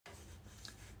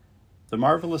The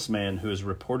marvelous man who is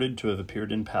reported to have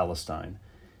appeared in Palestine,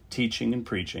 teaching and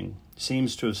preaching,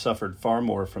 seems to have suffered far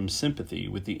more from sympathy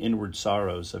with the inward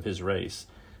sorrows of his race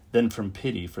than from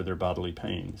pity for their bodily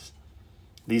pains.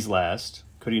 These last,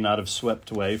 could he not have swept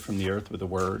away from the earth with a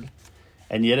word?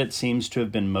 And yet it seems to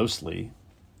have been mostly,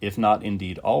 if not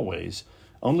indeed always,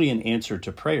 only in answer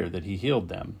to prayer that he healed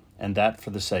them, and that for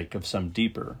the sake of some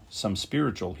deeper, some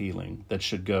spiritual healing that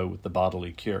should go with the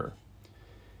bodily cure.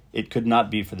 It could not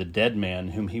be for the dead man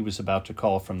whom he was about to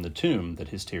call from the tomb that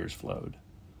his tears flowed.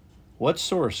 What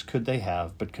source could they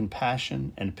have but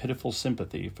compassion and pitiful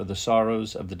sympathy for the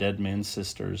sorrows of the dead man's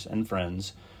sisters and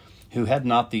friends, who had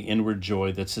not the inward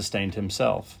joy that sustained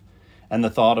himself, and the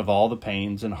thought of all the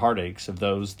pains and heartaches of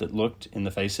those that looked in the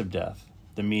face of death,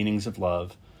 the meanings of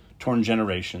love, torn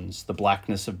generations, the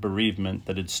blackness of bereavement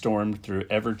that had stormed through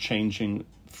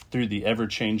the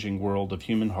ever-changing world of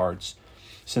human hearts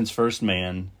since first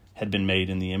man had been made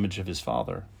in the image of his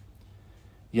Father?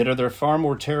 Yet are there far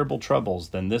more terrible troubles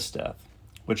than this death,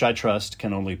 which I trust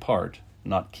can only part,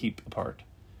 not keep apart.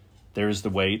 There is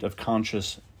the weight of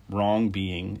conscious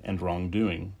wrong-being and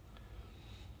wrong-doing.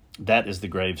 That is the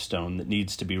gravestone that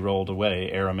needs to be rolled away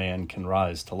ere a man can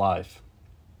rise to life.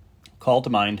 Call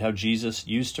to mind how Jesus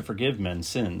used to forgive men's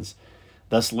sins,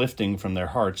 thus lifting from their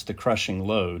hearts the crushing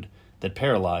load that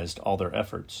paralyzed all their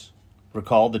efforts.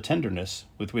 Recall the tenderness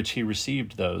with which he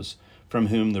received those from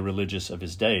whom the religious of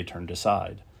his day turned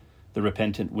aside, the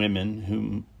repentant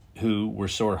women who were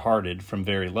sore-hearted from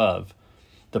very love,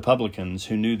 the publicans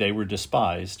who knew they were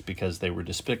despised because they were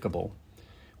despicable.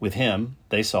 With him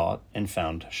they sought and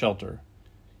found shelter.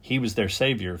 He was their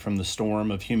Savior from the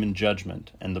storm of human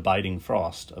judgment and the biting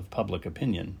frost of public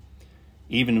opinion,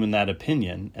 even when that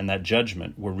opinion and that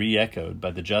judgment were re-echoed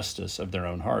by the justice of their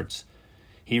own hearts.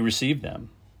 He received them,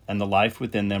 and the life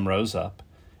within them rose up,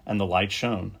 and the light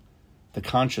shone, the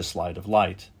conscious light of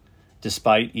light,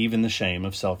 despite even the shame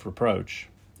of self-reproach.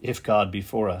 If God be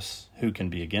for us, who can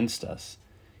be against us?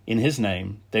 In his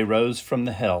name they rose from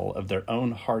the hell of their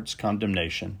own heart's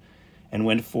condemnation and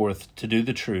went forth to do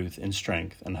the truth in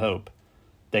strength and hope.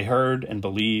 They heard and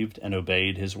believed and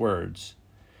obeyed his words.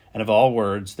 And of all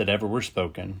words that ever were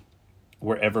spoken,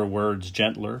 were ever words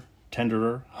gentler,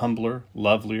 tenderer, humbler,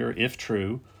 lovelier, if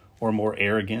true, or more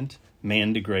arrogant,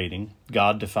 man-degrading,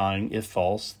 God-defying, if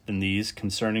false, than these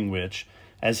concerning which,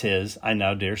 as his, I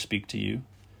now dare speak to you?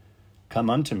 Come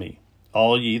unto me,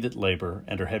 all ye that labor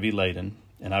and are heavy laden,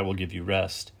 and I will give you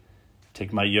rest.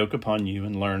 Take my yoke upon you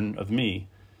and learn of me,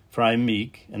 for I am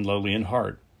meek and lowly in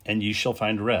heart, and ye shall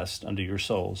find rest unto your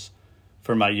souls.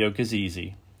 For my yoke is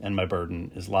easy, and my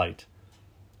burden is light.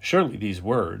 Surely these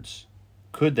words,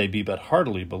 could they be but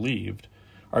heartily believed,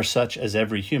 are such as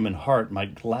every human heart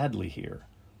might gladly hear.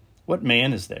 What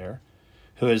man is there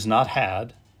who has not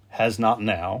had, has not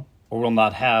now, or will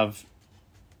not have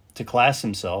to class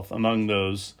himself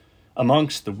amongst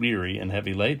the weary and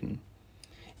heavy laden?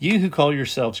 You who call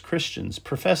yourselves Christians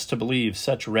profess to believe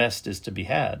such rest is to be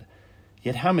had,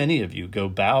 yet how many of you go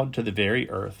bowed to the very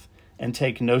earth and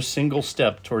take no single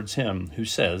step towards him who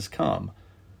says, Come,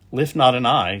 lift not an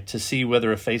eye to see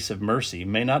whether a face of mercy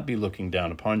may not be looking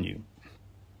down upon you?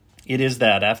 It is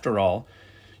that, after all,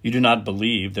 you do not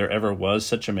believe there ever was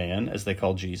such a man as they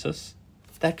call Jesus?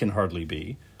 That can hardly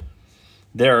be.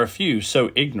 There are few so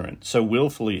ignorant, so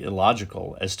willfully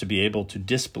illogical, as to be able to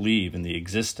disbelieve in the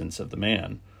existence of the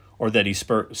man, or that he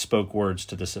spoke words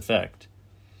to this effect.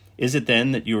 Is it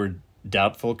then that you are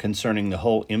doubtful concerning the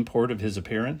whole import of his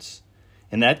appearance?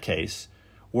 In that case,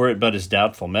 were it but as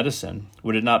doubtful medicine,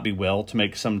 would it not be well to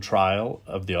make some trial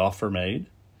of the offer made?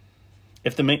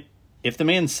 If the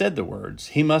man said the words,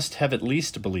 he must have at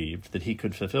least believed that he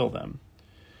could fulfill them.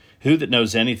 Who that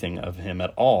knows anything of him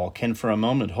at all can for a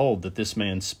moment hold that this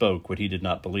man spoke what he did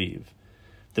not believe?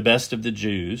 The best of the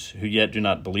Jews, who yet do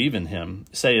not believe in him,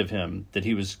 say of him that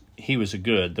he was a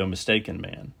good, though mistaken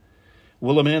man.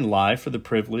 Will a man lie for the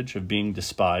privilege of being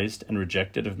despised and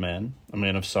rejected of men, a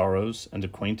man of sorrows and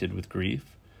acquainted with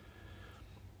grief?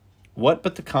 What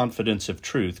but the confidence of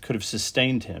truth could have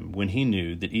sustained him when he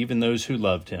knew that even those who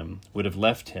loved him would have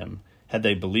left him had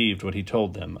they believed what he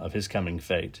told them of his coming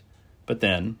fate? But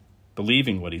then,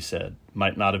 believing what he said,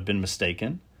 might not have been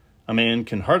mistaken? A man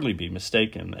can hardly be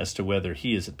mistaken as to whether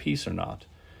he is at peace or not,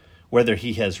 whether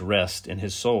he has rest in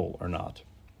his soul or not.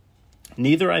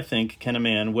 Neither, I think, can a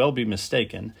man well be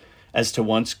mistaken as to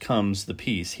whence comes the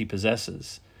peace he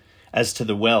possesses, as to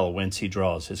the well whence he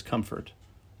draws his comfort.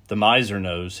 The miser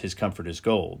knows his comfort is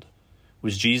gold.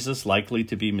 Was Jesus likely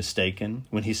to be mistaken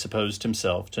when he supposed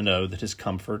himself to know that his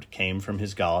comfort came from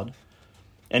his God?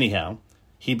 Anyhow,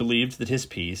 he believed that his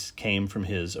peace came from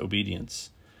his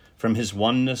obedience. from his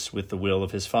oneness with the will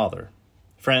of his Father.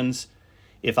 Friends,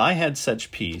 if I had such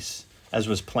peace as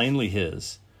was plainly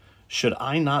his, should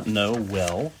I not know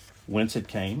well whence it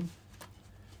came?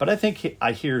 But I think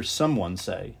I hear someone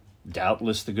say,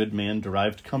 doubtless the good man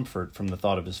derived comfort from the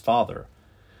thought of his Father,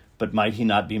 but might he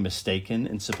not be mistaken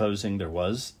in supposing there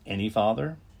was any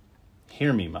Father?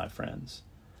 Hear me, my friends.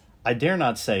 I dare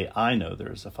not say I know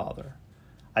there is a Father.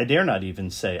 I dare not even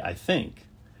say I think.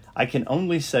 I can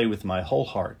only say with my whole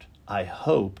heart, I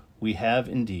hope we have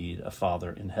indeed a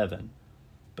Father in heaven.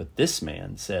 But this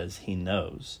man says he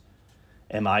knows.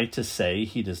 Am I to say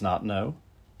he does not know?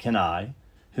 Can I,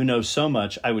 who know so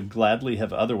much I would gladly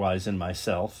have otherwise in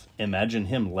myself, imagine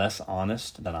him less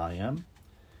honest than I am?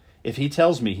 If he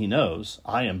tells me he knows,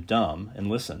 I am dumb and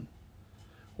listen.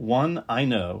 One I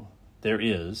know there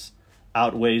is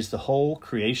outweighs the whole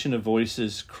creation of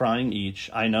voices crying each,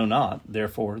 I know not,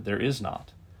 therefore there is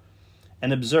not.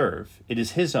 And observe, it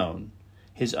is his own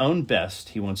best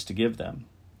he wants to give them.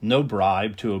 No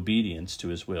bribe to obedience to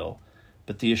his will,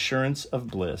 but the assurance of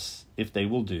bliss if they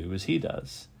will do as he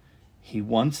does. He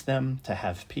wants them to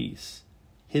have peace,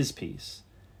 his peace,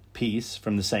 peace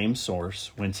from the same source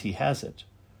whence he has it.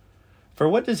 For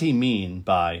what does he mean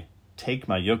by, take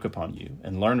my yoke upon you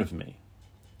and learn of me?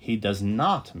 He does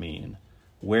not mean,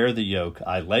 wear the yoke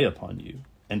I lay upon you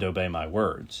and obey my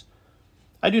words.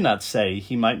 I do not say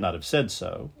he might not have said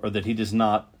so, or that he does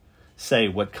not say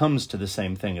what comes to the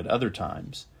same thing at other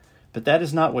times, but that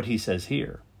is not what he says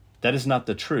here. That is not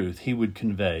the truth he would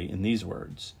convey in these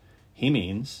words. He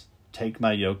means, take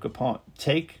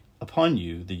upon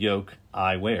you the yoke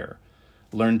I wear.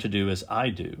 Learn to do as I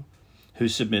do, who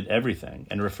submit everything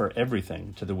and refer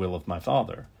everything to the will of my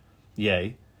Father.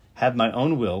 Yea, have my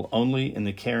own will only in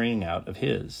the carrying out of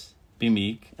his. Be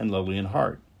meek and lowly in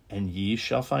heart, and ye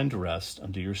shall find rest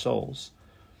unto your souls.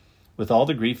 With all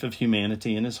the grief of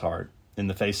humanity in his heart, in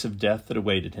the face of death that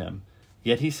awaited him,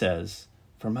 yet he says,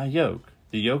 for my yoke,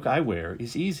 the yoke I wear,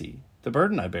 is easy, the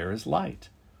burden I bear is light.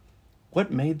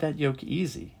 What made that yoke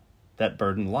easy, that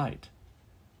burden light?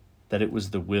 That it was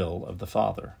the will of the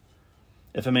Father.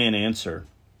 If a man answer,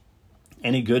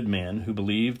 any good man who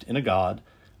believed in a God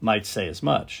might say as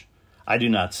much. I do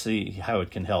not see how it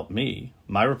can help me.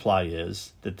 My reply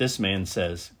is that this man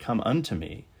says, come unto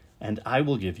me, and I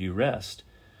will give you rest,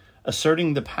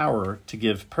 asserting the power to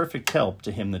give perfect help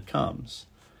to him that comes.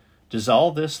 Does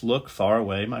all this look far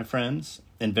away, my friends,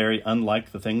 and very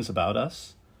unlike the things about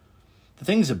us? The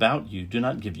things about you do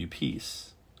not give you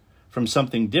peace. From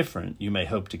something different you may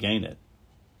hope to gain it.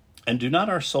 And do not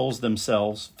our souls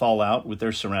themselves fall out with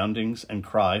their surroundings and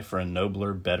cry for a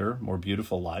nobler, better, more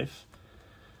beautiful life?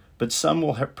 But some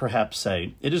will perhaps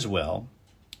say, it is well,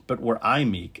 but were I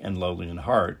meek and lowly in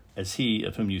heart, as he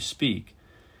of whom you speak,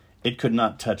 it could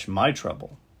not touch my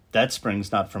trouble. That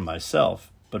springs not from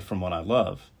myself, but from what I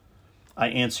love. I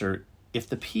answer, if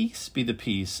the peace be the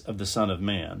peace of the Son of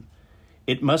Man,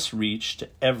 it must reach to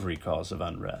every cause of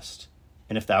unrest.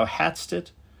 And if thou hadst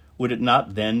it, would it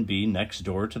not then be next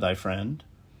door to thy friend?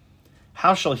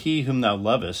 How shall he whom thou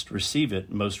lovest receive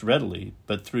it most readily,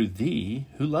 but through thee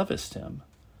who lovest him?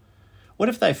 What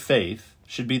if thy faith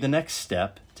should be the next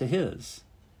step to his?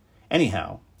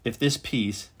 Anyhow, if this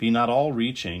peace be not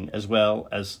all-reaching as well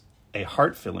as a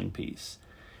heart-filling peace,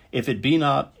 if it be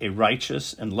not a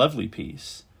righteous and lovely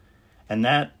peace, and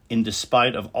that in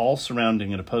despite of all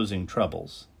surrounding and opposing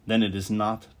troubles, then it is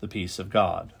not the peace of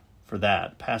God, for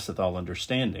that passeth all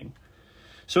understanding.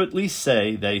 So at least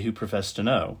say they who profess to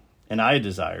know, and I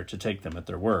desire to take them at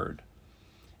their word.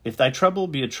 If thy trouble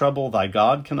be a trouble thy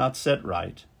God cannot set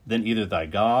right, then either thy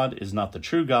God is not the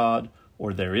true God,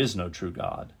 or there is no true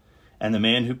God. And the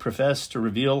man who professed to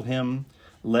reveal him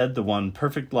led the one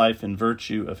perfect life in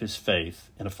virtue of his faith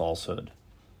in a falsehood.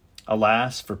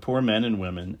 Alas, for poor men and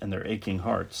women and their aching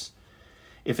hearts.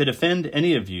 If it offend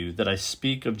any of you that I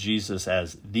speak of Jesus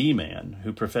as the man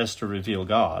who professed to reveal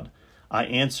God, I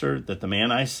answer that the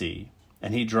man I see,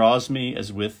 and he draws me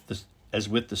as with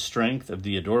the strength of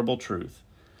the adorable truth.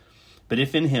 But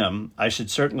if in him I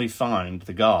should certainly find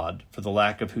the God, for the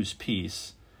lack of whose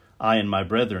peace I and my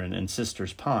brethren and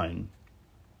sisters pine,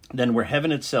 then were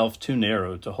heaven itself too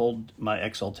narrow to hold my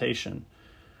exaltation,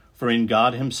 for in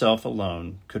God himself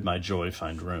alone could my joy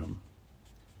find room.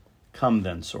 Come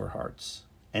then, sore hearts,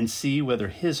 and see whether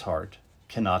his heart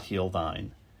cannot heal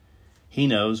thine. He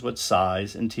knows what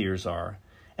sighs and tears are,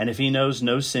 and if he knows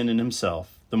no sin in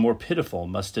himself, the more pitiful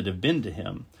must it have been to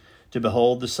him to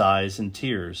behold the sighs and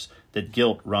tears that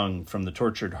guilt wrung from the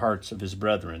tortured hearts of his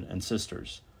brethren and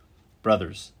sisters.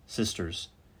 Brothers, sisters,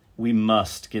 we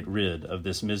must get rid of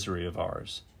this misery of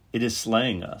ours. It is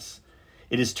slaying us.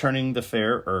 It is turning the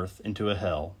fair earth into a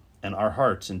hell. and our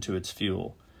hearts into its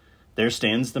fuel. There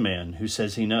stands the man who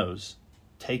says he knows.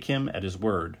 Take him at his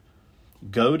word.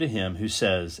 Go to him who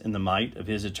says, in the might of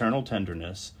his eternal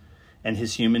tenderness and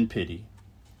his human pity,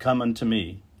 Come unto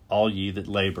me, all ye that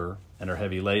labor and are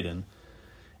heavy laden,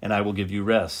 and I will give you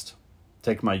rest.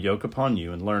 Take my yoke upon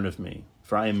you and learn of me,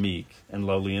 for I am meek and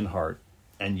lowly in heart,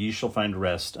 and ye shall find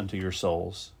rest unto your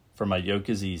souls. For my yoke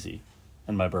is easy,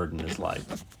 and my burden is light.